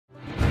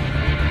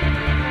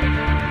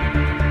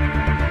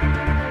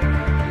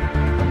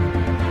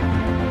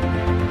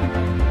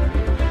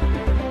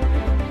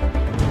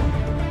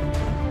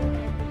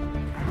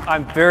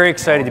I'm very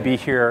excited to be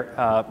here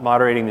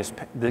moderating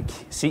the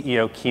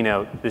CEO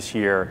keynote this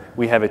year.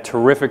 We have a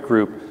terrific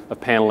group of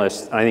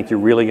panelists. I think you're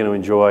really going to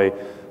enjoy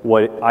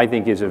what I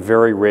think is a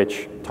very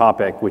rich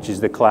topic, which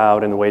is the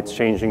cloud and the way it's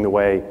changing the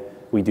way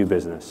we do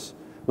business.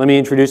 Let me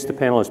introduce the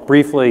panelists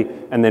briefly,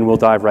 and then we'll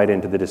dive right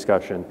into the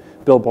discussion.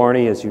 Bill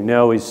Barney, as you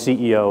know, is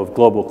CEO of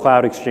Global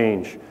Cloud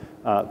Xchange.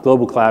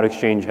 Global Cloud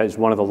Xchange is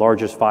one of the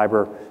largest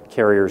fiber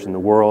carriers in the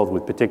world,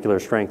 with particular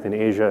strength in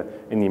Asia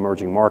and the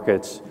emerging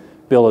markets.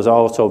 Bill has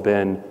also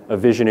been a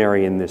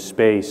visionary in this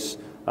space,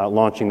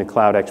 launching the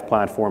CloudX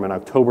platform in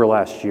October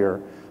last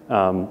year,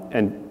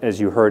 and as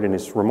you heard in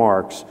his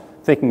remarks,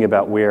 thinking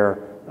about where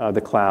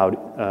the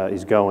cloud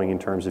is going in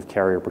terms of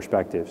carrier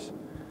perspectives.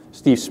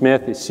 Steve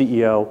Smith is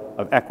CEO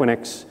of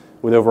Equinix,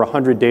 with over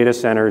 100 data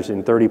centers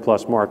in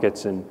 30-plus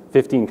markets in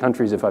 15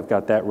 countries, if I've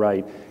got that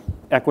right.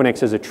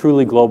 Equinix has a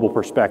truly global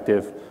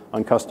perspective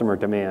on customer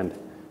demand.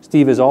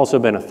 Steve has also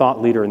been a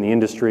thought leader in the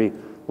industry,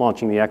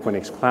 launching the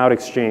Equinix Cloud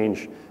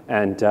Exchange,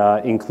 and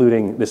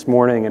including this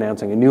morning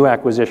announcing a new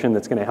acquisition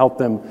that's going to help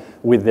them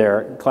with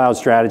their cloud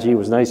strategy. It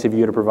was nice of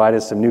you to provide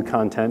us some new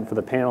content for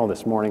the panel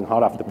this morning,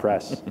 hot off the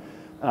press.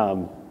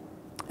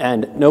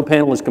 And no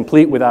panel is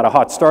complete without a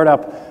hot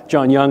startup.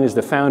 John Young is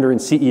the founder and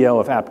CEO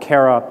of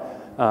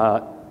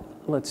Appcara.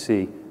 Let's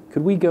see,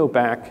 could we go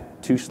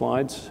back 2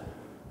 slides?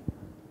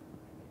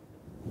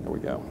 There we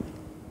go.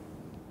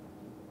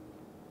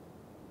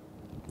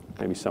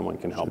 Maybe someone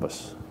can help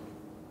us.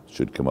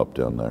 Should come up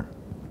down there.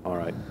 All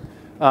right.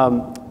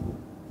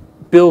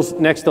 Bill's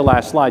next to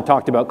last slide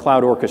talked about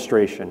cloud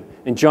orchestration,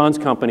 and John's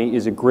company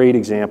is a great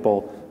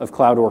example of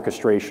cloud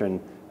orchestration.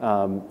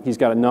 He's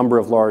got a number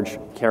of large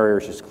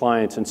carriers as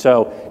clients, and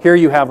so here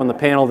you have on the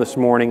panel this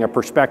morning a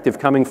perspective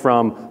coming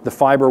from the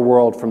fiber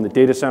world, from the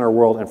data center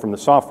world, and from the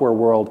software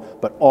world,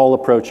 but all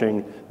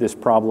approaching this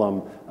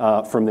problem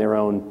from their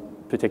own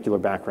particular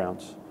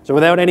backgrounds. So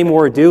without any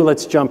more ado,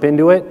 let's jump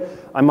into it.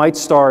 I might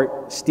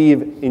start,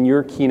 Steve, in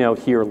your keynote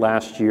here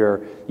last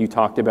year, you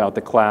talked about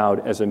the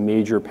cloud as a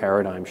major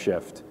paradigm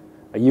shift.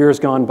 A year has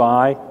gone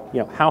by.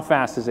 How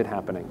fast is it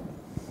happening?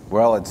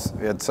 Well, it's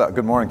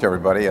good morning to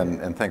everybody,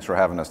 and thanks for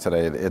having us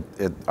today.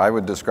 I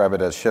would describe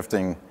it as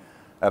shifting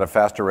at a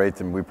faster rate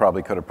than we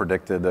probably could have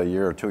predicted a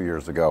year or 2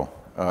 years ago,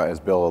 as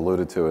Bill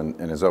alluded to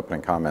in his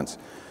opening comments.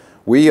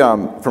 We,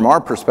 from our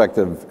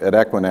perspective at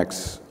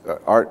Equinix,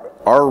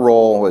 our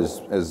role,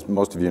 as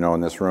most of you know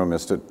in this room,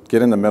 is to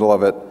get in the middle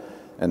of it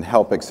and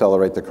help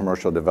accelerate the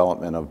commercial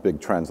development of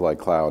big trends like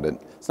cloud. And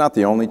it's not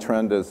the only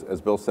trend,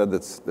 as Bill said,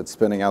 that's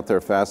spinning out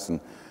there fast. And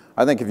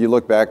I think if you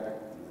look back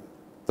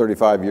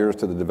 35 years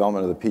to the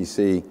development of the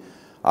PC,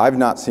 I've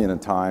not seen a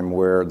time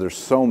where there's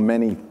so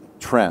many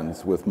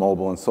trends with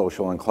mobile and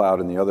social and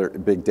cloud and the other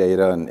big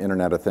data and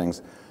Internet of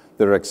Things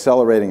that are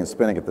accelerating and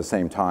spinning at the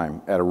same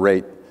time at a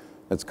rate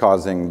that's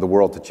causing the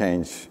world to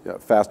change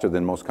faster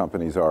than most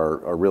companies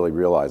are really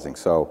realizing.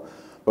 So,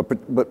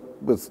 but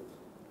with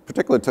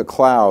particular to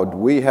cloud,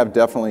 we have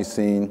definitely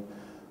seen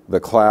the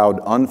cloud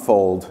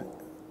unfold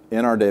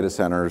in our data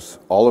centers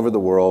all over the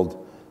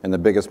world in the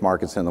biggest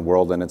markets in the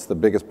world, and it's the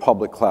biggest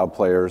public cloud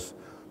players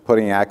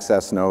putting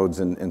access nodes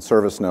and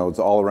service nodes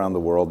all around the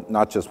world,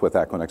 not just with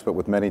Equinix, but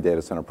with many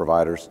data center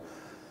providers.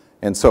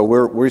 And so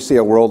we see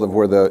a world of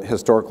where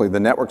historically the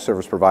network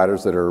service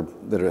providers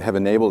that have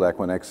enabled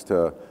Equinix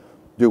to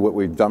do what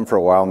we've done for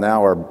a while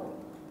now are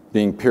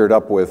being paired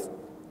up with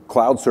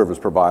cloud service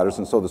providers.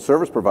 And so the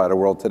service provider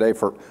world today,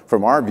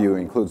 from our view,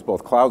 includes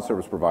both cloud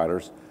service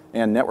providers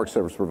and network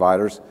service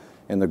providers,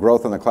 and the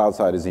growth on the cloud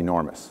side is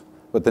enormous.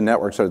 But the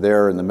networks are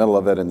there in the middle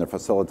of it, and they're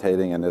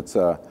facilitating, and it's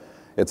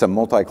a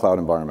multi-cloud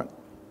environment.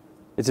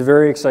 It's a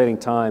very exciting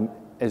time.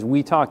 As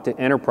we talk to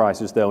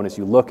enterprises, though, and as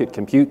you look at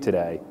compute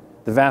today,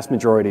 the vast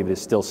majority of it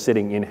is still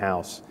sitting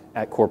in-house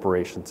at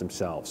corporations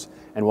themselves.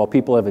 And while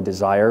people have a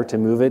desire to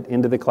move it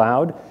into the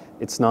cloud,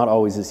 it's not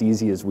always as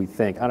easy as we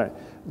think.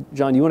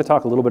 John, you want to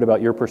talk a little bit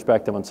about your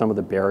perspective on some of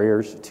the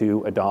barriers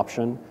to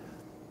adoption?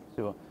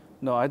 Sure.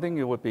 No, I think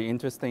it would be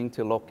interesting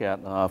to look at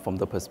from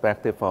the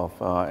perspective of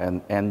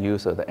an end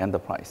user, the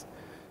enterprise,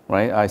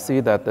 right? I see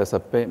that there's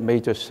a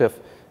major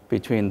shift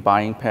between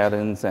buying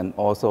patterns and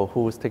also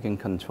who's taking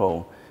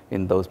control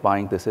in those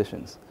buying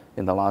decisions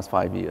in the last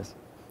 5 years.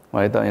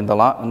 Right?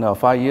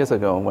 5 years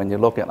ago, when you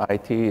look at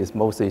IT, it's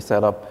mostly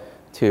set up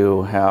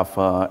to have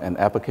an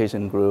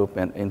application group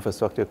and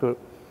infrastructure group.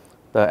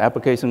 The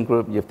application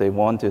group, if they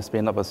want to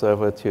spin up a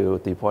server to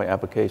deploy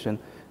application,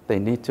 they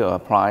need to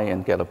apply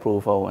and get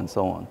approval and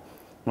so on.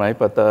 Right?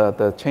 But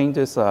the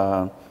changes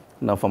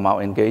from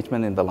our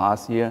engagement in the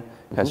last year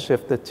has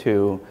shifted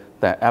to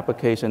the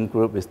application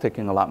group is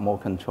taking a lot more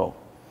control,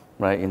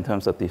 right, in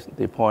terms of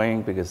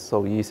deploying, because it's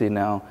so easy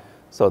now.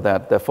 So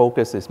that the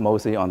focus is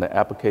mostly on the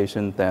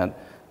application that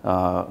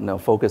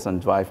focus on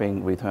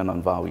driving return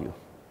on value.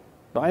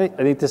 I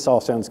think this all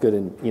sounds good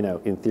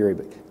in theory,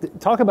 but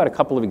talk about a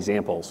couple of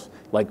examples,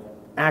 like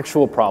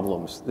actual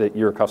problems that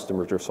your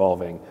customers are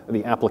solving,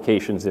 the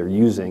applications they're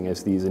using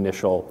as these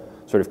initial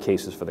sort of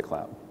cases for the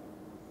cloud.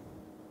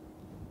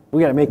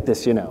 We got to make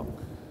this, I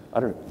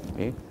don't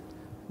know.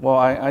 Well,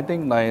 I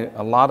think like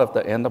a lot of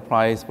the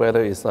enterprise,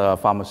 whether it's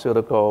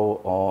pharmaceutical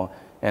or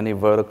any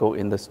vertical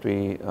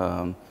industry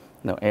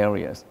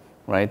areas,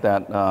 right?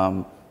 That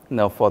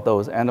for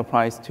those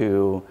enterprise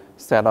to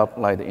set up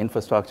like the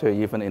infrastructure,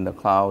 even in the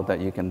cloud, that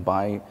you can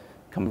buy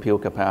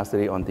compute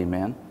capacity on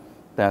demand.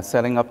 That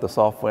setting up the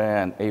software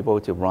and able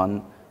to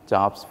run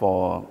jobs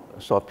for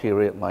a short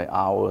period, like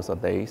hours or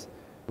days,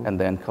 and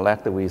then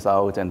collect the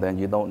results, and then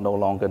you don't no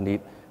longer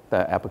need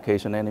the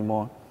application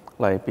anymore.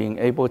 Like being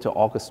able to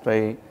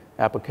orchestrate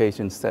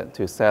applications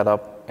to set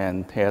up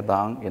and tear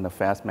down in a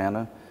fast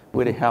manner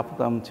really help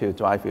them to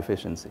drive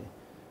efficiency,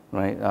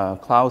 right?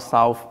 Cloud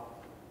solve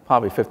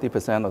probably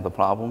 50% of the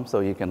problem, so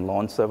you can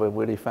launch server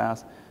really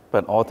fast,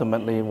 but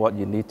ultimately what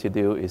you need to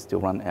do is to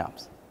run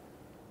apps.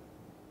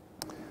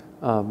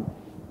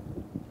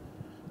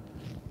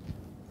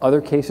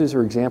 Other cases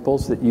or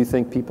examples that you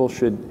think people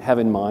should have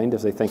in mind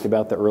as they think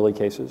about the early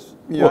cases?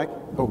 Yeah.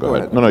 Go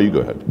ahead. No, you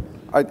go ahead.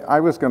 I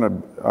was going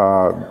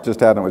to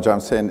just add on what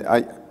John's saying.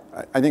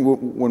 I think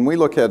when we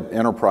look at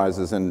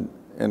enterprises, and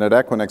at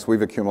Equinix,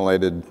 we've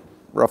accumulated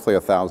roughly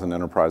 1,000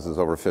 enterprises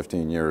over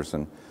 15 years.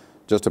 And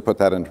just to put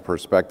that into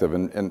perspective,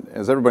 and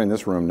as everybody in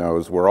this room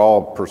knows, we're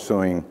all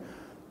pursuing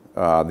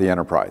the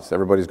enterprise.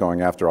 Everybody's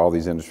going after all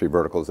these industry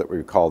verticals that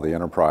we call the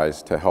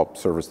enterprise to help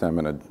service them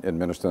and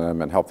administer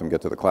them and help them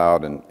get to the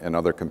cloud and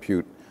other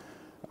compute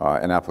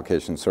and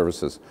application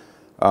services.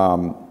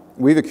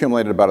 We've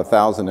accumulated about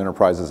 1,000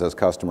 enterprises as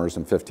customers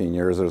in 15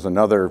 years. There's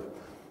another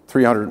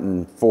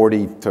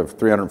 340 to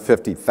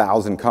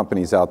 350,000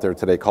 companies out there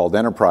today called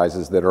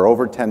enterprises that are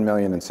over 10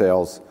 million in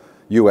sales,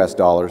 US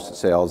dollars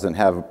sales, and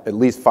have at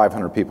least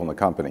 500 people in the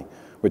company,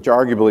 which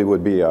arguably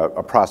would be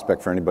a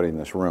prospect for anybody in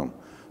this room.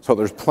 So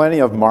there's plenty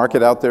of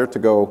market out there to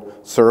go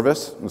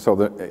service. And so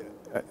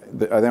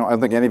I don't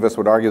think any of us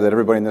would argue that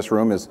everybody in this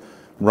room is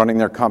running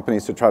their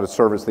companies to try to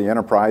service the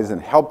enterprise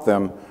and help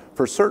them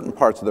for certain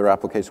parts of their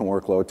application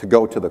workload to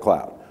go to the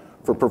cloud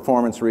for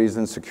performance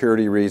reasons,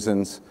 security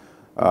reasons,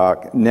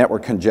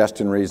 network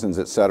congestion reasons,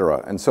 et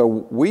cetera. And so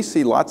we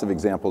see lots of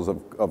examples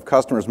of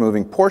customers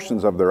moving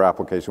portions of their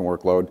application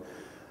workload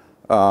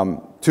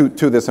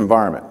to this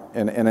environment.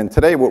 And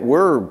today what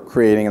we're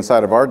creating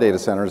inside of our data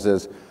centers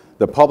is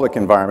the public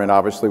environment,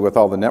 obviously, with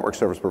all the network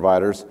service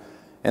providers,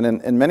 and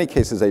in many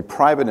cases a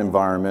private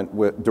environment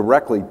with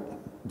directly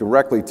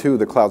to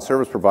the cloud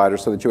service provider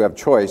so that you have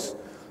choice.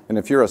 And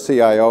if you're a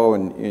CIO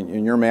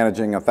and you're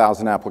managing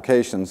 1,000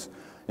 applications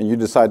and you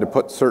decide to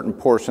put certain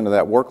portion of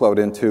that workload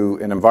into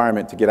an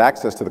environment to get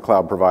access to the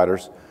cloud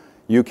providers,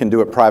 you can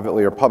do it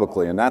privately or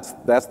publicly. And that's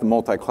the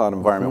multi-cloud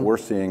environment we're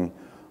seeing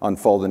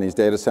unfold in these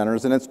data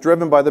centers. And it's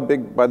driven by the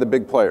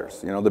big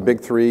players. You know, the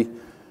big three,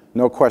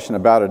 no question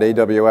about it,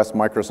 AWS,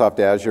 Microsoft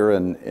Azure,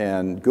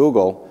 and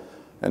Google,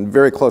 and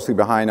very closely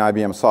behind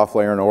IBM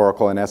SoftLayer and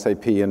Oracle and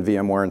SAP and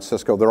VMware and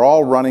Cisco. They're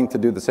all running to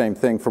do the same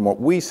thing from what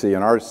we see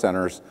in our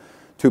centers,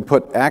 to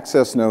put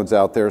access nodes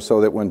out there so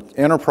that when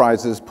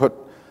enterprises put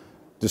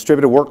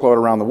distributed workload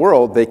around the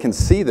world, they can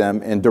see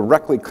them and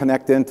directly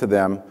connect into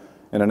them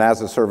in an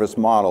as-a-service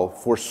model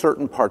for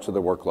certain parts of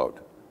the workload.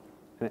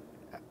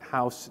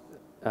 How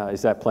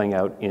is that playing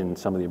out in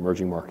some of the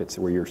emerging markets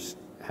where you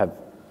have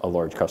a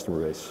large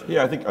customer base?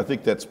 Yeah, I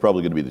think that's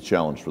probably going to be the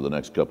challenge for the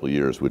next couple of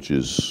years, which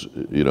is,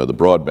 you know, the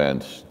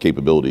broadband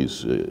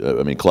capabilities.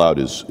 I mean, cloud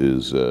is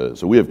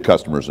so we have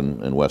customers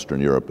in Western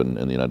Europe and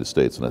the United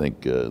States, and I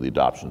think the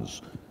adoption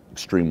is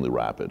extremely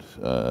rapid.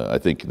 I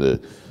think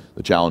the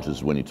challenge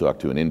is when you talk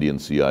to an Indian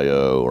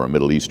CIO or a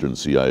Middle Eastern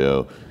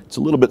CIO, it's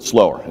a little bit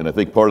slower, and I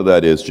think part of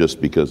that is just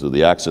because of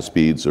the access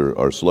speeds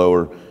are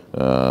slower.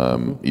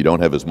 You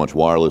don't have as much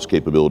wireless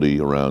capability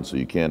around, so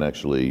you can't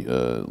actually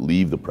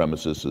leave the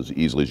premises as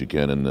easily as you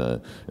can in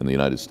the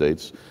United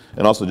States.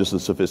 And also just the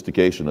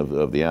sophistication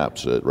of the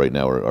apps right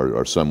now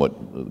are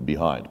somewhat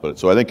behind.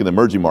 So I think in the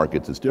emerging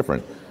markets it's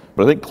different.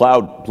 But I think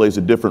cloud plays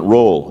a different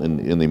role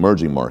in the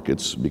emerging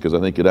markets because I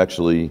think it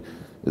actually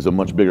is a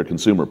much bigger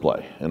consumer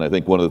play. And I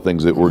think one of the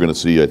things that we're going to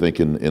see, I think,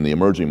 in the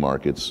emerging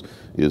markets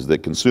is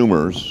that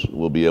consumers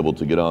will be able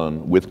to get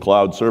on with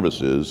cloud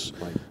services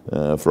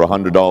for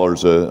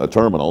 $100 a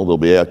terminal. They'll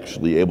be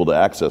actually able to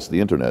access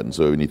the internet. And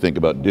so when you think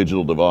about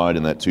digital divide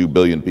and that 2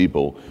 billion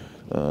people,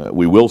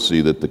 we will see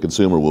that the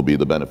consumer will be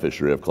the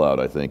beneficiary of cloud,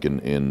 I think,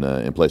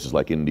 in places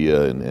like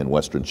India and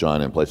Western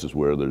China and places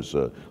where there's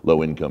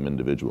low-income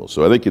individuals.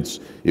 So I think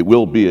it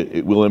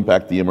will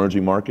impact the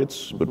emerging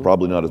markets, but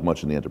probably not as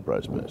much in the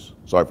enterprise space.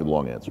 Sorry for the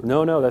long answer.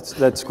 No,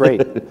 that's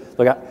great.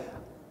 Look,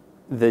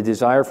 the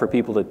desire for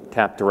people to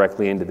tap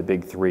directly into the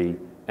big three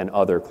and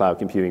other cloud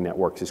computing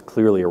networks is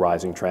clearly a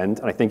rising trend.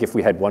 And I think if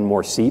we had one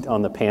more seat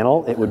on the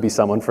panel, it would be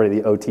someone for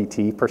the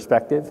OTT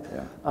perspective.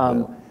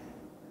 Yeah.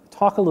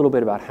 Talk a little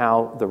bit about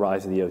how the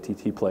rise of the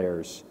OTT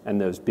players and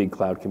those big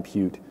cloud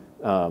compute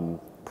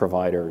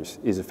providers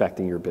is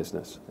affecting your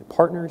business.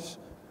 Partners,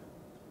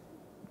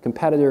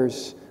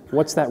 competitors,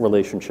 what's that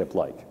relationship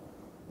like?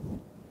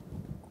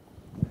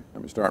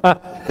 Let me start.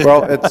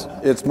 Well,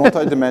 it's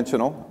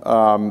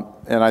multidimensional,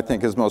 and I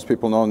think as most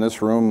people know in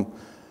this room,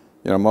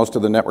 most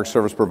of the network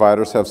service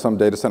providers have some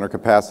data center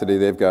capacity.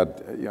 They've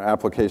got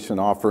application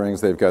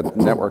offerings, they've got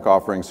network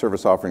offerings,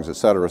 service offerings, et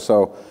cetera.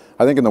 So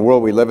I think in the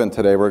world we live in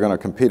today, we're going to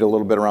compete a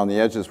little bit around the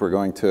edges. We're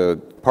going to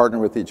partner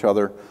with each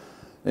other.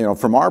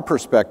 From our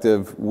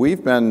perspective,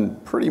 we've been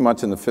pretty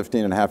much in the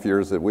 15 and a half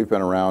years that we've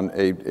been around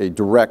a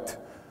direct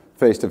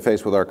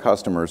face-to-face with our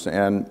customers.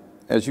 And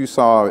as you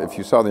saw, if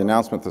you saw the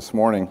announcement this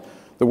morning,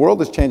 the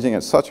world is changing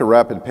at such a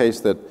rapid pace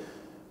that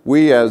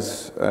we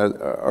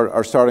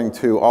are starting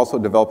to also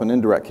develop an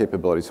indirect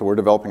capability. So we're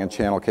developing a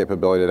channel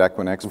capability at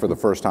Equinix for the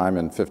first time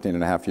in 15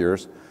 and a half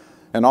years.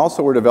 And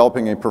also we're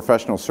developing a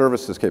professional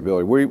services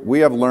capability. We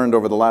have learned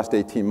over the last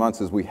 18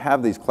 months as we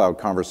have these cloud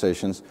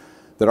conversations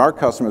that our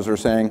customers are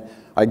saying,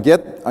 I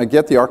get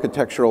the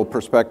architectural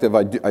perspective.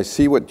 I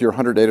see what your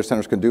 100 data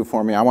centers can do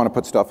for me. I want to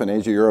put stuff in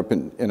Asia, Europe,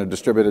 in a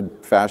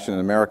distributed fashion in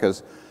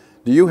Americas.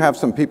 Do you have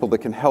some people that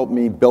can help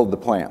me build the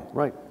plan?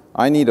 Right.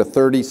 I need a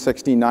 30,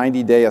 60,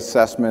 90-day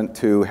assessment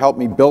to help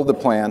me build the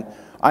plan.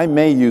 I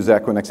may use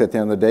Equinix at the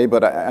end of the day,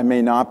 but I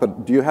may not.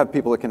 But do you have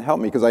people that can help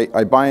me? Because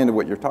I buy into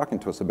what you're talking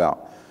to us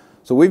about.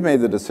 So we've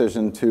made the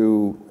decision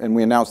to, and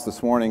we announced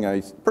this morning,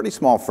 a pretty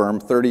small firm,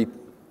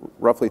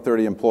 roughly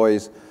 30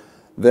 employees,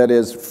 that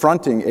is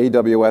fronting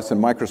AWS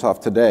and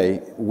Microsoft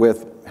today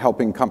with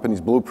helping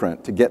companies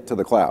blueprint to get to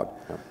the cloud.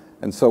 Yeah.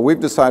 And so we've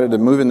decided to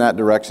move in that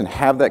direction,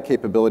 have that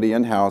capability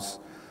in-house,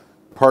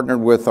 partnered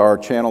with our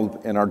channel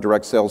and our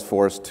direct sales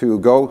force to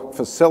go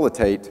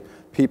facilitate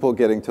people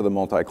getting to the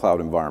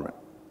multi-cloud environment.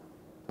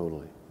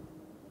 Totally.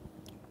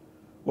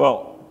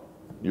 Well,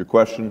 your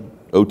question,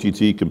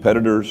 OTT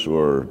competitors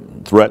or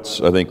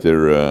threats, I think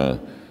they're,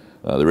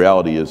 the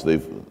reality is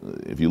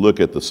if you look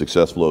at the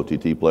successful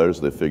OTT players,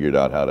 they've figured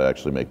out how to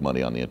actually make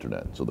money on the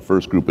internet. So the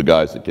first group of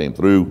guys that came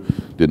through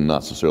didn't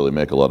necessarily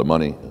make a lot of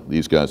money.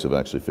 These guys have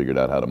actually figured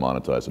out how to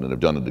monetize it and have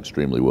done it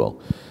extremely well.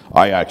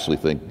 I actually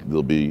think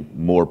there'll be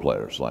more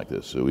players like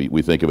this. So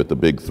we think of it the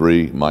big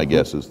three. My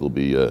guess is there'll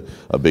be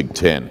a big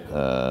 10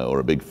 or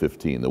a big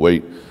 15.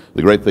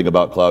 The great thing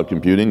about cloud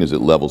computing is it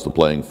levels the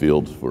playing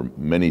field for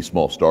many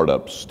small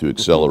startups to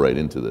accelerate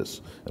into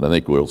this. And I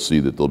think we'll see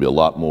that there'll be a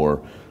lot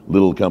more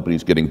little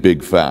companies getting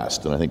big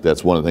fast. And I think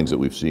that's one of the things that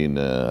we've seen.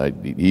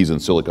 He's in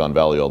Silicon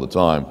Valley all the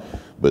time.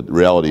 But the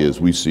reality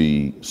is we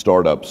see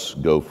startups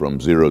go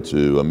from 0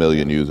 to 1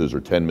 million users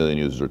or 10 million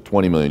users or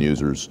 20 million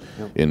users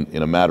in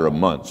a matter of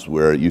months,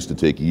 where it used to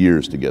take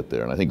years to get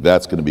there. And I think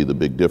that's going to be the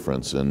big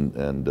difference.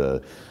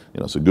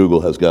 So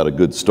Google has got a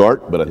good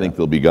start, but I think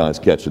there'll be guys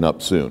catching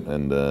up soon.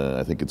 And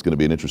I think it's going to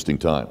be an interesting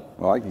time.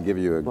 Well, I can give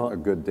you a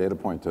good data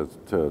point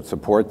to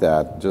support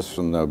that, just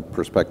from the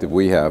perspective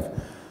we have.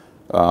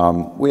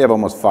 We have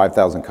almost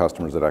 5,000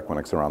 customers at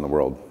Equinix around the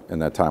world in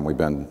that time we've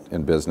been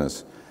in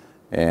business.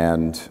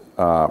 And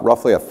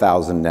roughly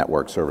 1,000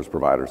 network service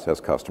providers as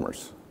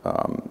customers.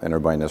 And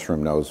everybody in this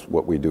room knows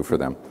what we do for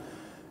them.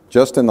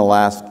 Just in the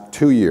last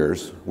 2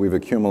 years, we've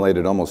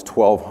accumulated almost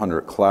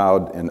 1,200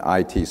 cloud and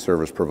IT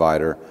service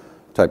provider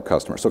type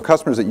customers. So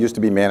customers that used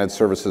to be managed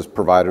services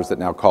providers that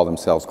now call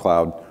themselves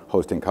cloud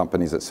hosting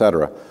companies, et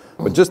cetera.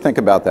 But just think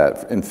about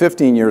that. In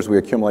 15 years, we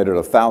accumulated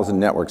 1,000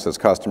 networks as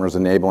customers,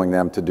 enabling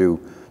them to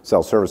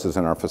sell services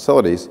in our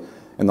facilities.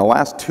 In the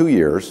last 2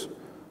 years,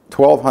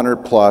 1,200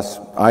 plus,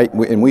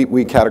 and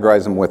we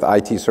categorize them with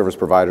IT service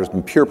providers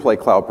and pure play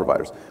cloud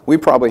providers. We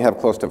probably have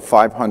close to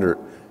 500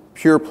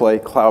 pure play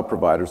cloud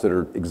providers that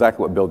are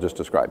exactly what Bill just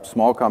described.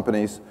 Small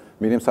companies,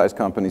 medium-sized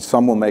companies,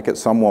 some will make it,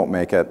 some won't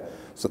make it.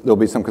 So there'll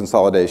be some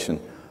consolidation.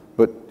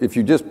 But if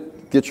you just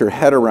get your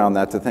head around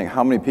that, to think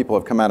how many people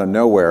have come out of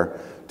nowhere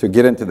to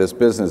get into this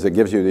business, it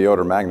gives you the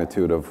order of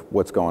magnitude of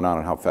what's going on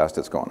and how fast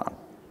it's going on.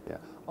 Yeah,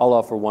 I'll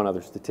offer one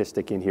other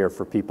statistic in here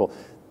for people.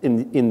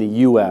 In the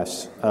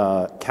U.S.,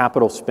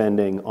 capital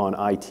spending on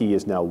IT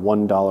is now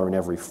 $1 in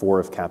every 4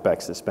 of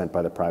CapEx is spent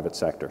by the private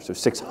sector. So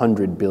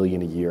 $600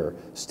 billion a year,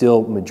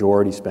 still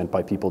majority spent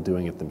by people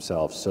doing it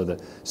themselves. So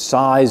the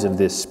size of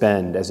this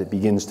spend as it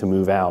begins to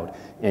move out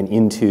and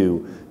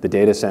into the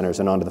data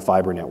centers and onto the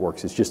fiber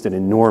networks is just an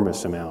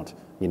enormous amount,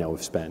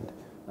 of spend.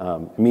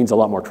 It means a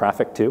lot more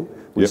traffic too.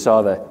 We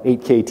saw the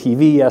 8K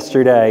TV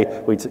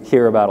yesterday. We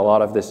hear about a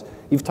lot of this.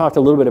 You've talked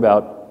a little bit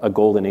about a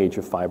golden age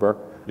of fiber.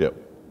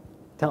 Yep.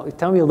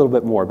 Tell me a little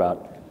bit more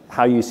about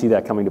how you see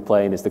that coming to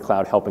play, and is the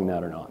cloud helping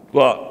that or not?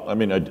 Well, I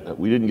mean,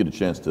 we didn't get a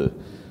chance to,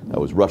 I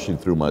was rushing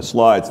through my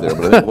slides there,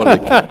 but I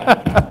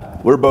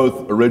think we're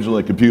both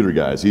originally computer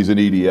guys. He's an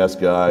EDS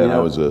guy, and I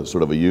was a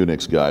sort of a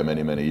Unix guy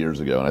many, many years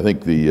ago. And I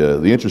think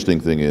the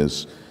interesting thing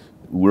is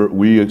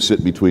we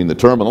sit between the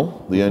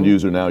terminal. The end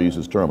user now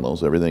uses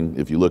terminals. Everything,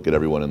 if you look at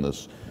everyone in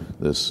this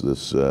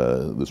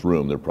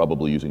room, they're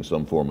probably using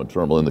some form of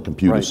terminal, and the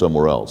computer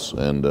somewhere else.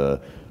 And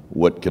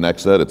what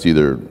connects that? It's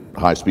either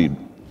high-speed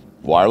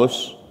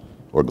wireless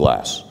or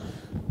glass.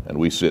 and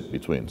we sit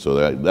between.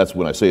 So that's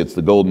when I say it's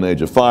the golden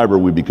age of fiber.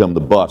 We become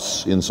the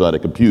bus inside a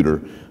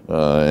computer,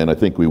 and I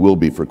think we will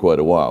be for quite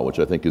a while, which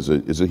I think is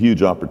a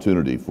huge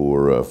opportunity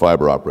for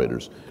fiber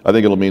operators. I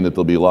think it'll mean that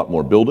there'll be a lot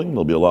more building,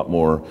 there'll be a lot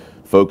more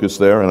focus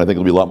there, and I think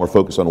there'll be a lot more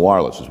focus on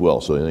wireless as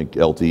well. So I think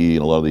LTE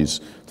and a lot of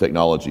these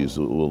technologies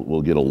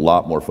will get a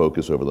lot more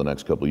focus over the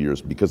next couple of years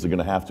because they're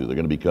going to have to. They're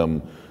going to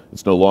become,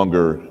 it's no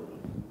longer,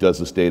 does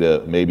this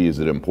data, maybe is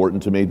it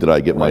important to me? Did I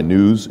get my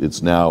news?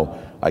 It's now,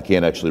 I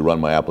can't actually run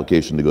my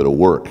application to go to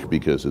work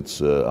because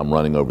it's, I'm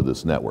running over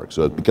this network.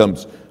 So it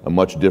becomes a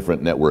much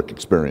different network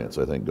experience,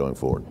 I think, going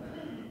forward.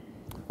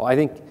 Well, I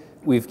think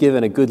we've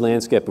given a good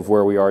landscape of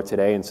where we are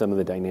today and some of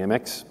the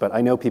dynamics, but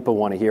I know people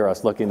want to hear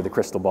us look into the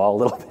crystal ball a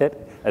little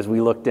bit as we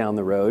look down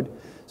the road.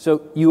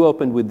 So you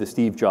opened with the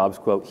Steve Jobs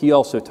quote. He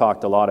also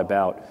talked a lot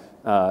about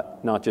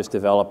not just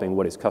developing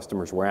what his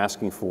customers were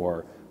asking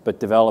for, but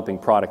developing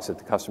products that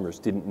the customers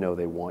didn't know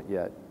they want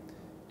yet.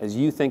 As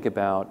you think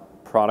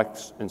about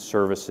products and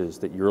services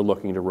that you're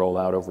looking to roll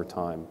out over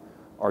time,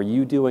 are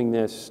you doing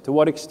this, to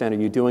what extent are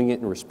you doing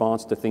it in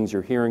response to things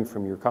you're hearing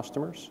from your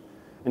customers?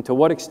 And to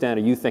what extent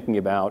are you thinking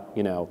about,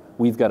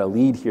 we've got a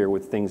lead here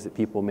with things that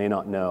people may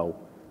not know,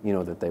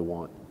 that they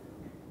want?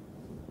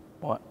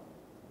 What?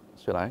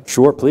 Should I?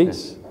 Sure,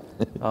 please.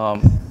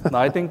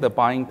 I think the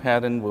buying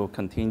pattern will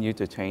continue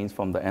to change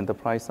from the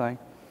enterprise side.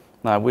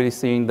 Now, we're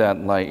seeing that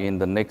in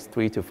the next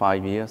 3 to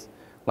 5 years,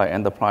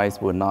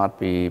 enterprise will not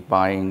be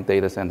buying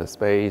data center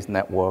space,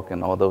 network,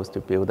 and all those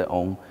to build their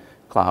own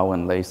cloud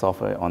and lay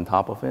software on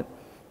top of it.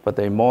 But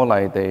they more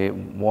they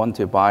want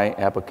to buy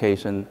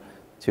application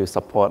to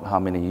support how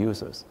many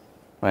users.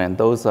 Right? And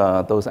those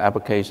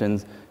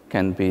applications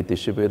can be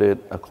distributed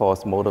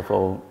across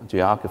multiple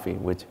geography,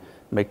 which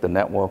make the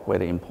network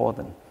very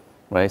important.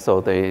 Right? So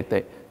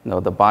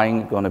the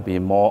buying is going to be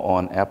more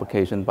on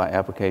application by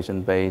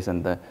application base,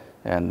 and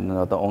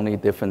the only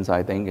difference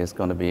I think is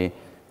going to be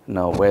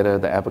whether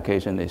the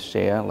application is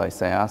shared like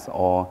SaaS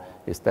or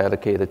is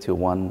dedicated to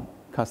one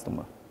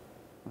customer.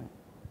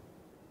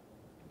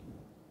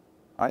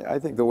 I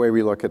think the way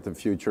we look at the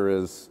future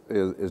is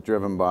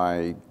driven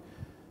by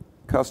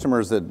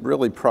customers that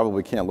really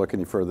probably can't look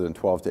any further than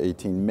 12 to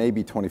 18,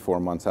 maybe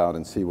 24 months out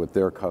and see what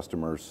their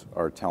customers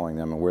are telling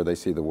them and where they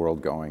see the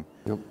world going.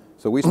 Yep.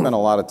 So we spend a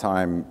lot of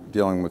time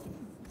dealing with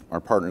our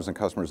partners and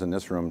customers in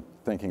this room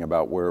thinking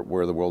about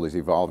where the world is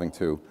evolving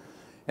to.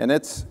 And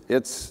it's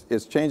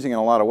changing in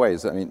a lot of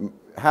ways. I mean,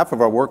 half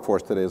of our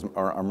workforce today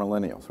are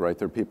millennials, right?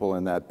 They're people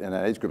in that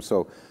age group.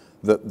 So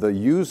the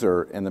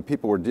user and the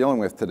people we're dealing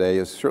with today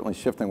is certainly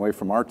shifting away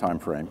from our time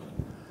frame.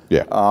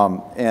 Yeah.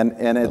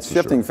 And it's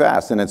shifting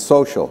fast, and it's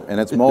social, and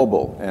it's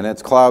mobile, and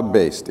it's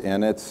cloud-based,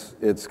 and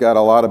it's got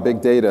a lot of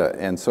big data.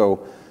 And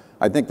so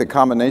I think the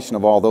combination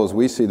of all those,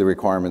 we see the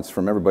requirements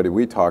from everybody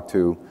we talk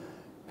to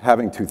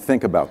having to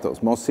think about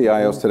those. Most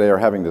CIOs today are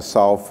having to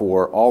solve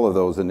for all of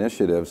those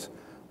initiatives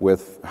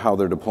with how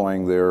they're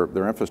deploying their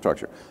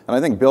infrastructure. And I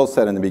think Bill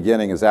said in the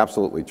beginning is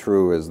absolutely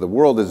true, is the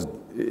world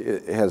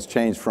has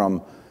changed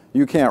from,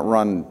 you can't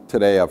run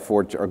today a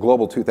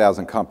Global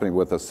 2000 company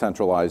with a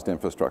centralized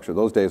infrastructure.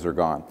 Those days are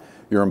gone.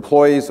 Your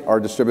employees are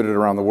distributed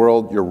around the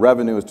world, your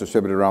revenue is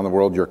distributed around the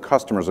world, your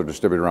customers are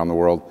distributed around the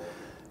world.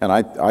 And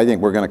I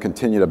think we're going to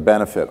continue to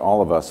benefit,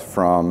 all of us,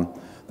 from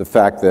the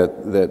fact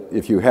that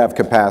if you have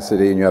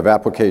capacity and you have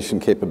application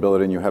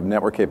capability and you have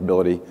network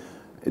capability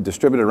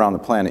distributed around the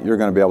planet, you're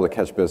going to be able to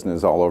catch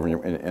business all over,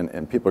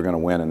 and people are going to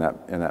win in that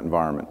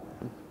environment.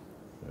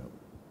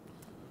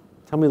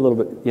 Tell me a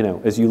little bit,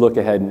 as you look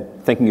ahead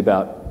and thinking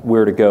about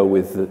where to go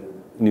with the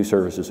new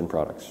services and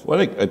products. Well,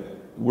 I think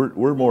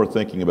we're more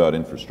thinking about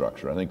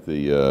infrastructure. I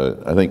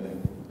think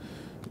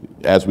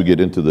as we get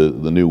into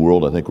the new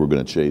world, I think we're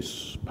going to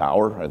chase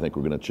power. I think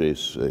we're going to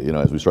chase,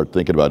 as we start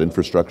thinking about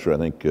infrastructure, I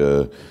think,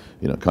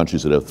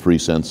 countries that have 3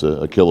 cents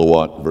a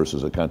kilowatt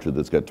versus a country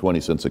that's got 20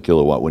 cents a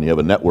kilowatt. When you have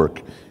a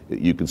network,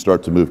 you can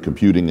start to move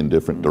computing in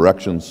different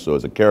directions. So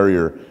as a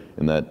carrier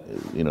in that,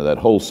 that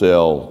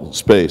wholesale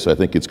space, I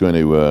think it's going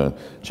to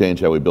change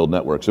how we build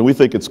networks. And we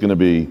think there's going to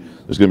be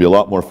a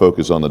lot more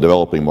focus on the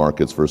developing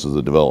markets versus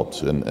the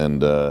developed.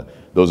 And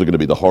those are going to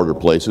be the harder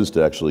places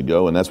to actually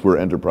go, and that's where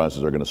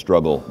enterprises are going to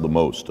struggle the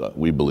most,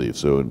 we believe.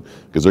 So,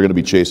 because they're going to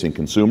be chasing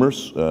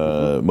consumers.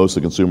 Most of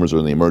the consumers are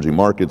in the emerging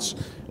markets,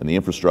 and the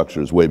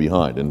infrastructure is way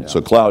behind. And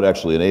so cloud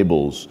actually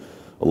enables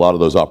a lot of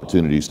those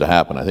opportunities to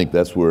happen. I think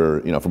that's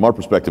where, from our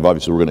perspective,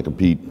 obviously we're going to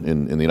compete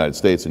in the United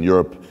States and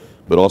Europe,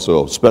 but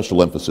also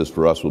special emphasis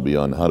for us will be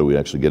on how do we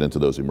actually get into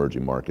those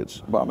emerging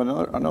markets. Bob,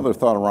 another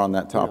thought around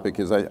that topic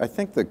is I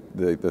think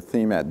the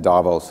theme at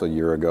Davos a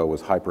year ago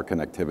was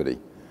hyperconnectivity.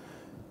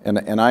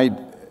 And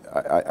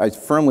I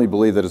firmly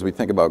believe that as we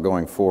think about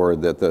going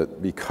forward,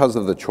 that because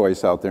of the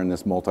choice out there in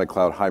this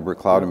multi-cloud, hybrid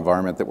cloud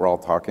environment that we're all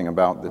talking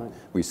about, that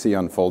we see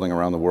unfolding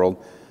around the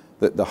world,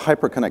 that the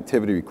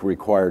hyperconnectivity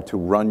required to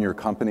run your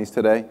companies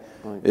today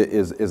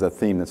is a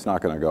theme that's not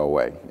going to go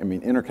away. I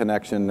mean,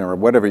 interconnection, or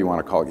whatever you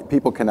want to call it,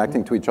 people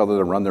connecting to each other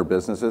to run their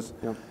businesses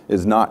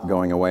is not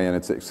going away, and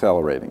it's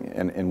accelerating.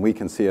 And we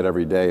can see it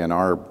every day in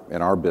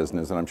our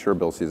business, and I'm sure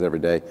Bill sees it every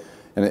day.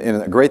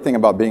 And a great thing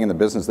about being in the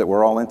business that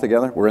we're all in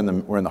together, we're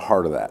in the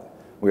heart of that.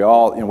 We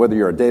all, whether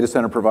you're a data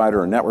center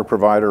provider, or a network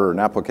provider, or an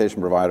application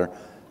provider,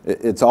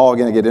 it's all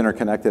going to get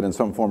interconnected in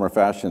some form or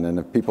fashion. And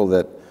the people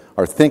that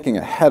are thinking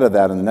ahead of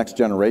that in the next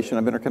generation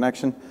of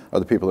interconnection are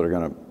the people that are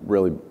going to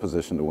really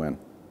position to win.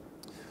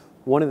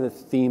 One of the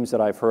themes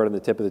that I've heard on the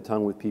tip of the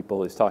tongue with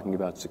people is talking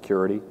about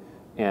security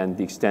and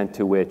the extent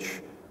to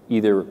which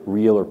either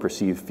real or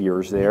perceived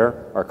fears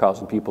there are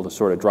causing people to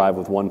sort of drive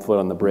with one foot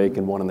on the brake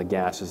and one on the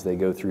gas as they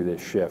go through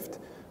this shift.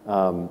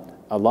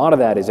 A lot of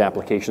that is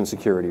application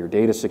security or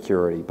data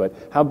security, but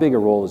how big a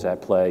role does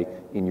that play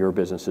in your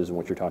businesses and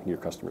what you're talking to your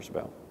customers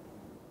about?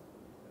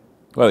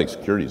 Well, I think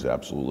security is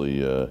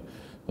absolutely,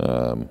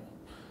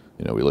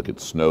 we look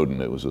at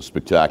Snowden, it was a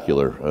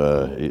spectacular,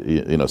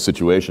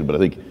 situation, but I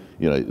think,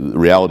 the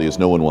reality is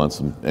no one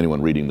wants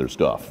anyone reading their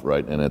stuff,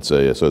 right? And so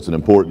it's an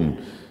important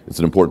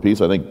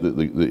piece. I think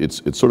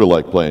it's sort of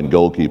like playing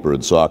goalkeeper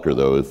in soccer,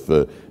 though. If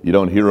you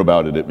don't hear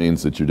about it, it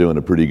means that you're doing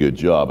a pretty good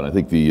job. And I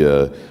think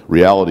the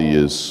reality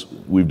is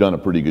we've done a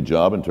pretty good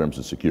job in terms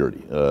of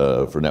security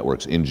for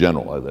networks in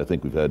general. I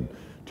think we've had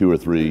 2 or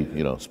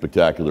 3,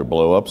 spectacular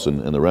blow-ups,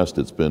 and the rest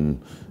it's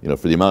been,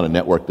 for the amount of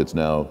network that's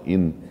now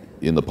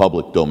in the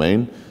public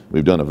domain,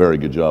 we've done a very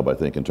good job, I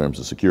think, in terms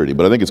of security.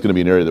 But I think it's going to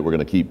be an area that we're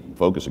going to keep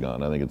focusing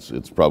on. I think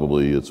it's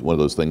one of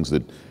those things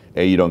that,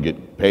 A, you don't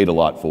get paid a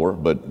lot for,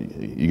 but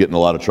you get in a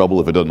lot of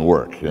trouble if it doesn't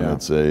work. Yeah.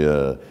 And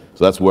so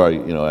that's where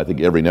I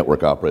think every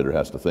network operator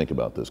has to think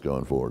about this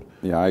going forward.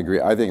 Yeah, I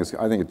agree. I think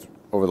it's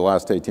over the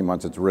last 18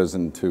 months, it's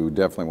risen to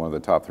definitely one of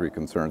the top 3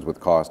 concerns with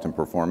cost and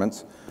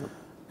performance.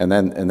 And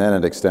then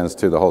it extends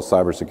to the whole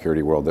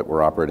cybersecurity world that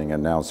we're operating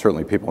in now.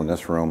 Certainly people in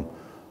this room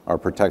are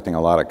protecting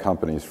a lot of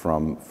companies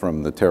from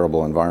the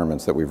terrible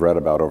environments that we've read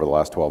about over the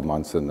last 12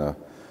 months and the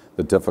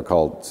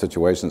difficult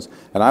situations.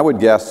 And I would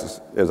guess,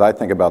 as I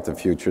think about the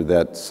future,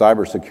 that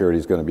cybersecurity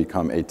is going to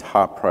become a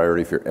top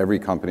priority for every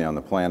company on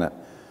the planet,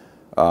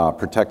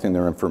 protecting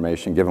their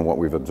information, given what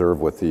we've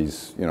observed with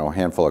these,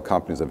 handful of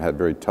companies that have had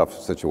very tough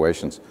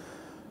situations.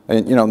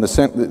 And,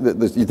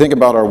 you think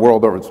about our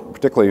world,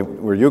 particularly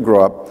where you grew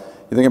up,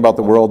 you think about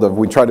the world of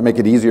we try to make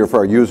it easier for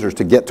our users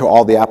to get to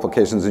all the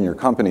applications in your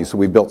company. So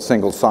we built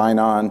single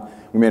sign-on.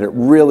 We made it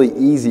really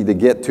easy to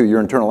get to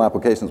your internal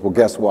applications. Well,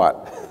 guess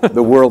what?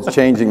 The world's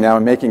changing now,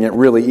 and making it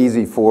really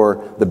easy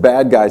for the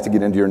bad guys to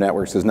get into your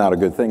networks is not a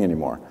good thing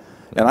anymore.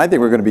 And I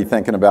think we're going to be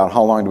thinking about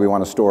how long do we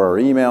want to store our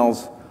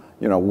emails?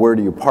 Where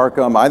do you park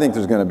them? I think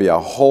there's going to be a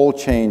whole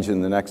change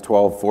in the next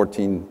 12,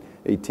 14,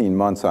 18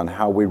 months on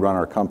how we run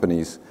our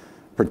companies,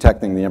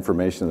 protecting the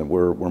information that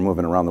we're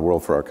moving around the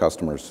world for our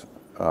customers.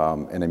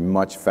 In a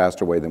much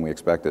faster way than we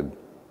expected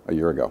a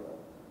year ago.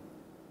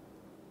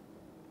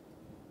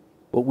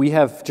 Well, we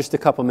have just a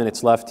couple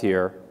minutes left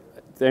here.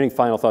 Any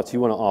final thoughts you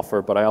want to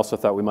offer? But I also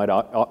thought we might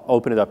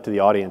open it up to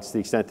the audience to the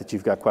extent that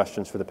you've got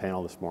questions for the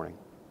panel this morning.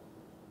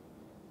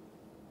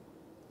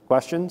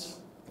 Questions?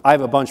 I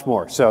have a bunch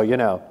more, so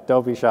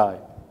don't be shy.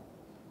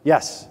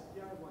 Yes?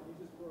 Yeah, I have one. You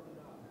just brought it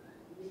up.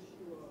 The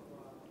issue of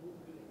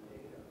movement of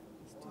data.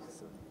 A lot of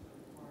countries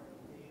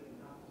requiring data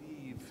not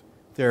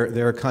leave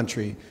their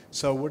country.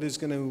 So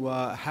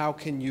how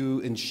can you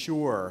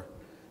ensure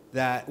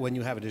that when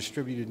you have a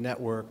distributed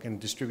network and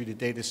distributed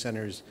data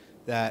centers,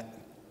 that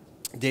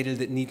data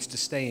that needs to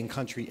stay in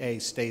country A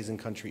stays in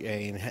country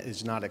A and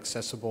is not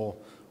accessible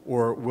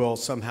or will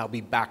somehow be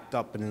backed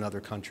up in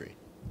another country?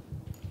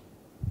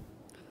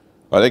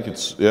 I think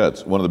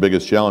it's one of the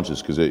biggest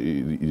challenges because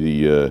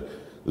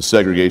the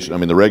segregation,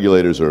 the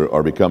regulators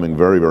are becoming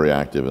very, very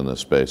active in this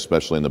space,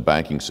 especially in the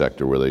banking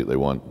sector where they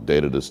want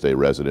data to stay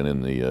resident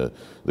in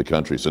the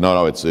country. So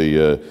no, it's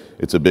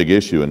a big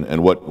issue,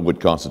 and what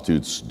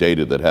constitutes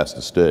data that has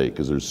to stay,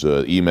 because there's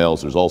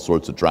emails, there's all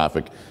sorts of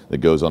traffic that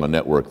goes on a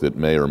network that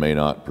may or may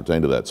not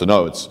pertain to that. So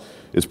no,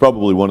 it's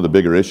probably one of the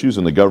bigger issues,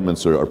 and the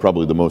governments are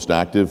probably the most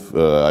active.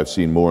 I've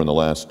seen more in the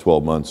last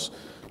 12 months,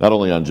 not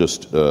only on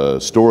just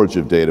storage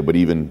of data, but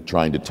even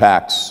trying to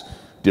tax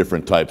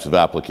different types of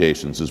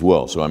applications as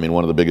well. So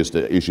one of the biggest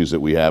issues that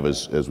we have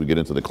as we get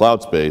into the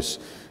cloud space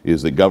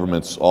is that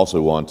governments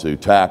also want to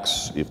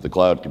tax if the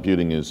cloud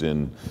computing is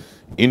in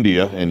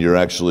India and you're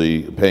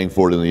actually paying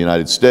for it in the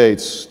United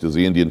States, does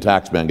the Indian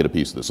tax man get a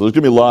piece of this? So there's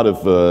going to be a lot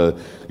of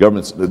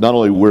governments, not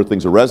only where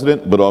things are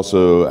resident, but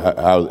also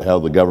how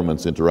the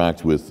governments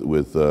interact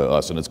with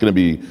us. And it's going to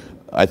be,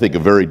 I think, a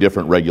very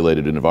different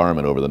regulated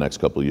environment over the next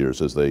couple of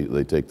years as they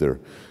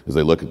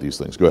look at these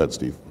things. Go ahead,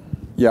 Steve.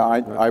 Yeah,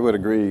 I would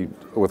agree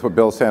with what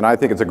Bill's saying. I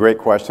think it's a great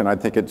question. I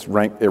think it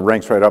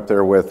ranks right up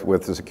there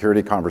with the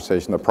security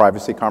conversation, the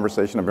privacy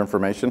conversation of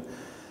information.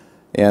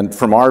 And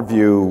from our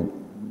view,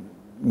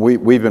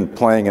 we've been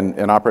playing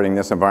and operating in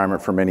this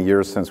environment for many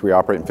years, since we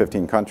operate in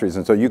 15 countries.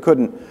 And so you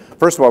couldn't,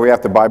 first of all, we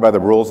have to abide by the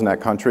rules in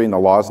that country and the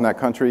laws in that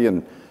country,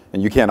 and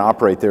you can't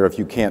operate there if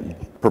you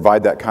can't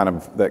provide that kind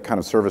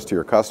of service to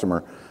your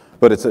customer.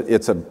 But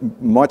it's a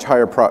much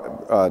higher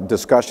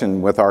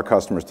discussion with our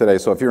customers today.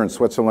 So if you're in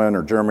Switzerland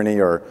or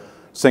Germany or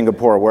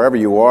Singapore or wherever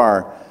you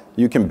are,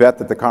 you can bet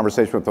that the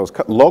conversation with those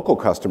local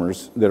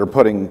customers that are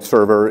putting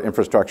server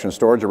infrastructure and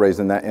storage arrays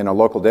in a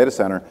local data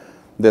center,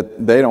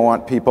 that they don't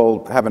want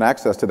people having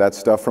access to that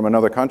stuff from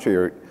another country,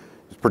 or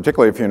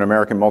particularly if you're an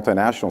American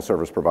multinational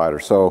service provider.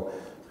 So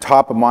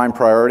top of mind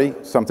priority,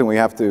 something we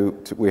have to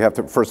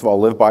first of all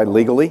live by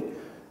legally,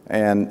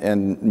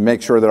 and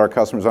make sure that our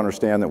customers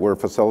understand that we're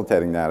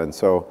facilitating that. And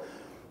so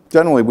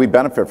generally we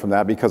benefit from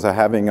that because of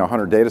having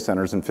 100 data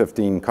centers in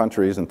 15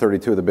 countries and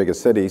 32 of the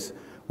biggest cities.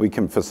 We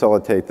can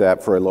facilitate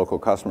that for a local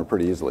customer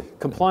pretty easily.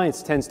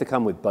 Compliance tends to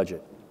come with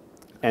budget.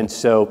 And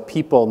so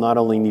people not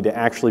only need to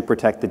actually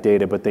protect the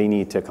data, but they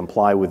need to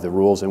comply with the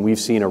rules. And we've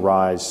seen a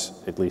rise,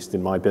 at least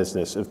in my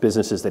business, of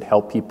businesses that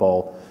help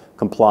people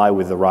comply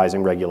with the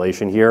rising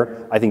regulation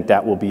here. I think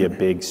that will be a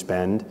big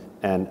spend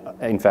and,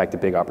 in fact, a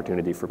big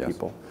opportunity for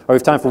people. All right, we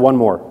have time for one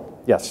more.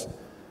 Yes.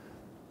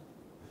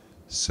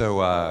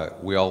 So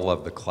we all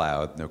love the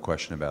cloud, no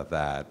question about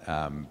that.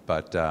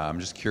 But I'm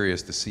just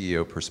curious, the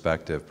CEO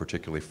perspective,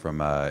 particularly from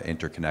an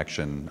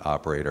interconnection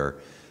operator.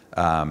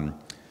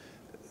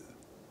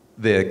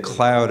 The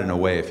cloud, in a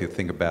way, if you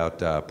think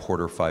about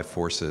Porter 5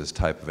 Forces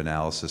type of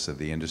analysis of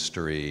the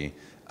industry,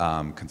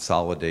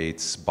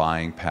 consolidates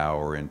buying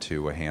power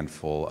into a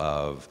handful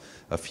of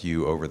a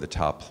few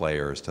over-the-top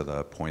players, to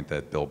the point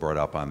that Bill brought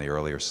up on the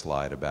earlier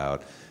slide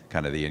about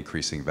kind of the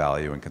increasing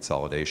value and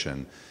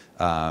consolidation.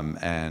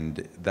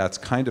 And that's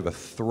kind of a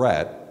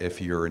threat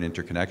if you're an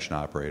interconnection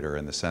operator,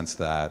 in the sense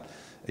that,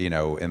 you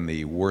know, in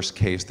the worst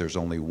case, there's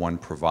only one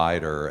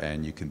provider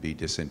and you can be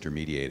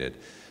disintermediated.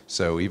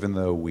 So even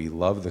though we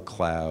love the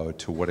cloud,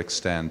 to what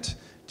extent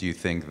do you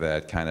think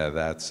that kind of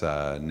that's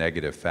a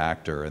negative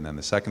factor? And then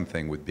the second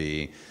thing would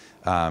be,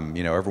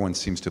 you know, everyone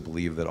seems to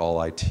believe that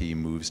all IT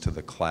moves to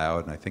the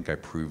cloud, and I think I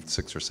proved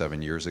 6 or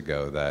 7 years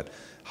ago that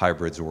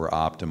hybrids were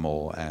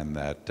optimal, and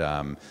that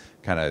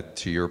kind of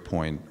to your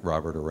point,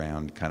 Robert,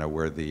 around kind of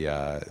where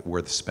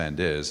the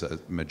spend is, a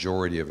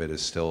majority of it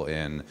is still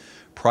in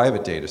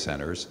private data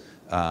centers.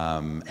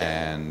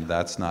 And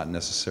that's not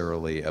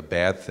necessarily a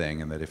bad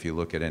thing, and that if you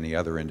look at any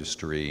other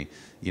industry,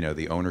 you know,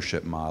 the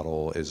ownership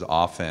model is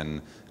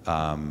often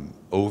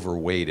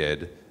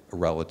overweighted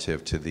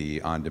relative to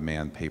the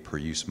on-demand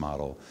pay-per-use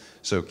model.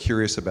 So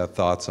curious about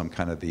thoughts on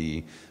kind of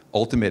the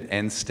ultimate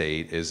end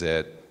state. Is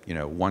it, you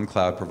know, one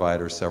cloud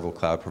provider, several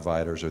cloud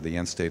providers, or the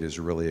end state is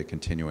really a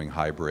continuing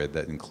hybrid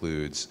that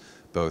includes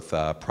both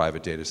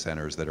private data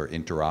centers that are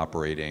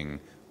interoperating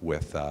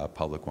with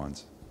public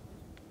ones?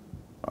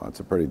 Oh,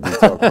 that's a pretty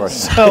detailed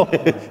question. So,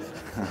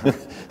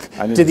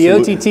 do the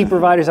OTT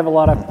providers have a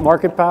lot of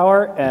market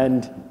power,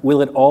 and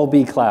will it all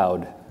be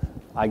cloud?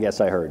 I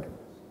guess I heard.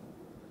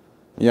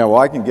 Yeah,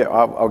 well,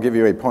 I'll give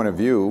you a point of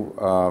view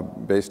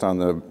based on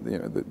the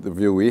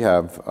view we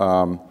have.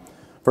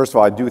 First of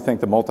all, I do think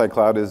the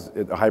multi-cloud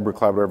a hybrid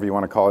cloud, whatever you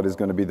want to call it, is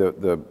going to be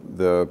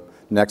the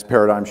next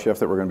paradigm shift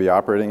that we're going to be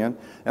operating in.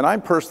 And I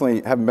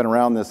personally haven't been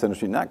around this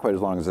industry, not quite as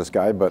long as this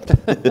guy, but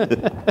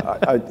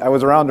I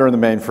was around during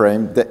the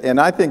mainframe. And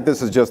I think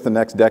this is just the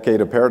next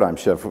decade of paradigm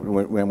shift.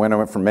 When I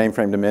went from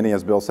mainframe to mini,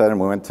 as Bill said, and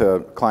we went to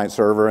client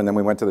server, and then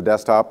we went to the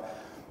desktop.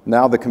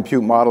 Now the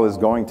compute model is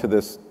going to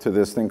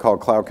this thing called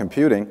cloud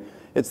computing.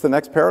 It's the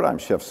next paradigm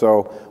shift.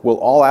 So will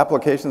all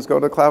applications go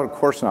to the cloud? Of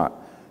course not.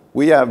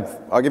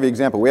 I'll give you an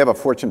example. We have a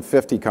Fortune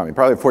 50 company,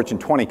 probably a Fortune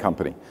 20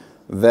 company,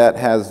 that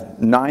has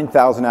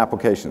 9,000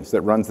 applications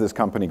that runs this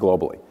company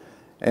globally.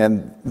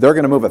 And they're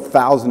going to move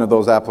 1,000 of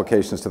those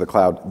applications to the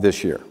cloud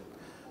this year.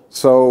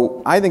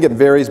 So I think it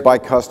varies by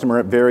customer,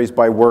 it varies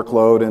by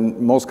workload, and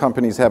most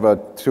companies have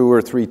a 2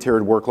 or 3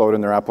 tiered workload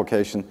in their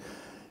application.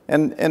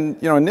 And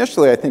you know,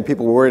 initially I think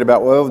people were worried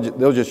about, well,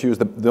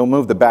 they'll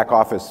move the back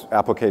office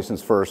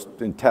applications first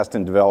in test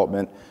and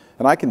development.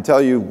 And I can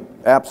tell you,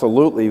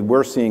 absolutely,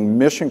 we're seeing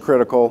mission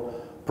critical,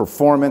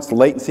 performance,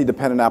 latency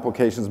dependent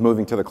applications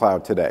moving to the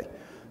cloud today.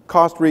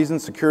 Cost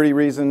reasons, security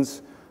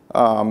reasons,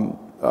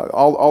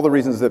 all the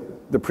reasons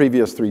that the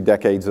previous 3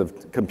 decades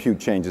of compute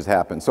changes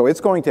happened. So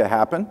it's going to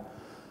happen.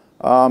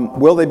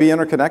 Will they be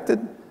interconnected?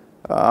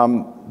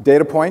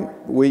 Data point,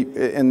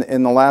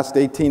 in the last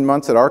 18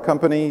 months at our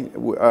company,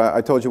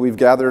 I told you we've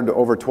gathered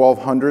over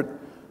 1,200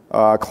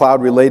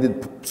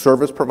 cloud-related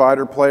service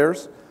provider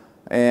players,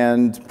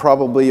 and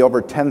probably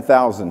over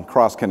 10,000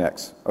 cross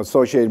connects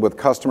associated with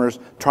customers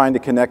trying to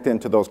connect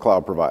into those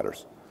cloud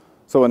providers.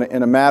 So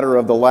in a matter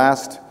of the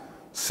last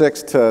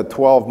 6 to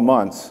 12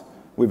 months,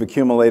 we've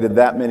accumulated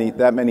that many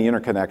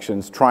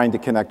interconnections trying to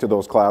connect to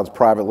those clouds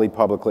privately,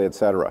 publicly, et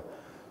cetera.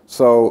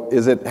 So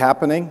is it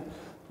happening?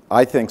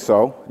 I think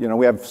so. You know,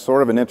 we have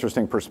sort of an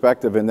interesting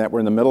perspective in that we're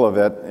in the middle of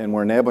it and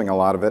we're enabling a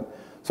lot of it.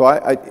 So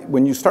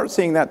when you start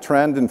seeing that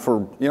trend, and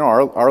for, you know,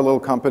 our little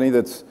company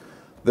that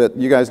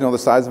you guys know the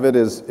size of it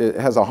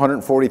has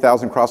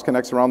 140,000 cross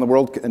connects around the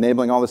world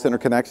enabling all this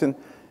interconnection.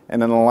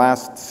 And in the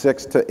last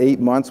 6 to 8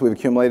 months, we've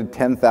accumulated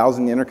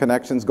 10,000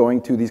 interconnections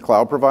going to these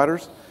cloud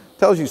providers.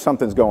 Tells you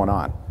something's going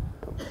on.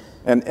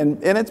 And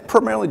it's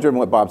primarily driven,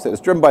 what Bob said,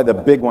 it's driven by the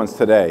big ones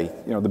today,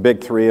 you know, the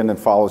big 3, and then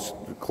follows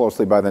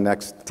closely by the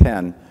next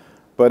 10.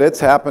 But it's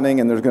happening,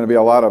 and there's going to be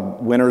a lot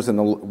of winners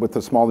with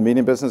the small to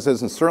medium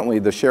businesses, and certainly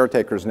the share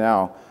takers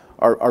now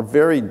are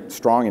very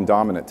strong and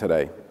dominant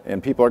today,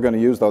 and people are going to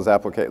use those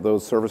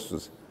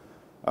services.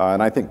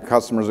 And I think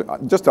customers,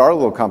 just our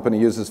little company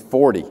uses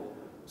 40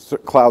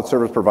 cloud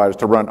service providers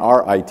to run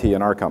our IT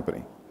in our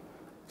company.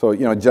 So,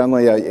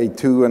 generally a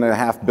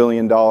 $2.5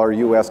 billion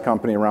US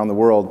company around the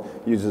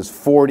world uses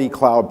 40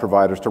 cloud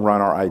providers to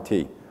run our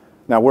IT.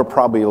 Now, we're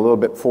probably a little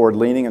bit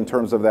forward-leaning in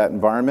terms of that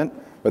environment,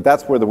 but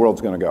that's where the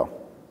world's going to go.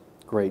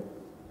 Great.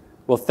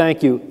 Well,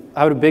 thank you.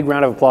 I have a big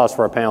round of applause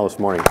for our panel this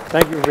morning.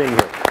 Thank you for being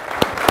here.